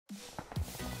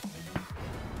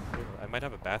I might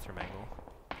have a bathroom angle.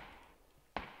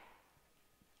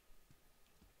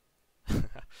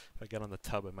 If I get on the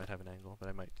tub, I might have an angle, but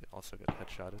I might also get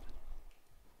headshotted.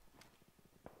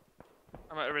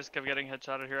 I'm at risk of getting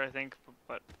headshotted here, I think,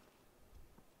 but...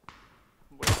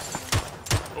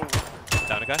 Oh.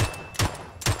 Down a guy.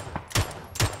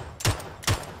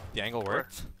 The angle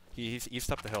worked. He's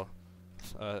east up the hill.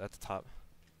 At the top.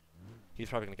 He's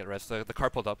probably gonna get res. The car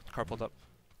pulled up. The car pulled up.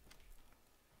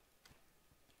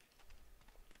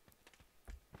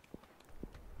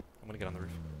 I'm gonna get on the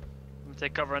roof. I'm gonna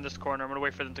take cover in this corner. I'm gonna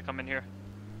wait for them to come in here.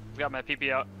 I've got my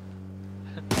PP out.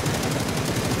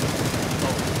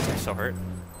 Oh, I'm so hurt.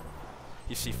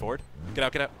 You see Ford? Get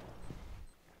out, get out.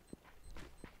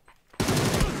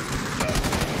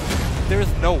 There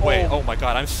is no way. Oh my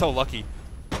god, I'm so lucky.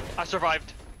 I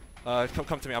survived.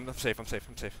 Come to me. I'm safe. I'm safe.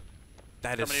 I'm safe.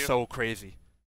 That is so crazy.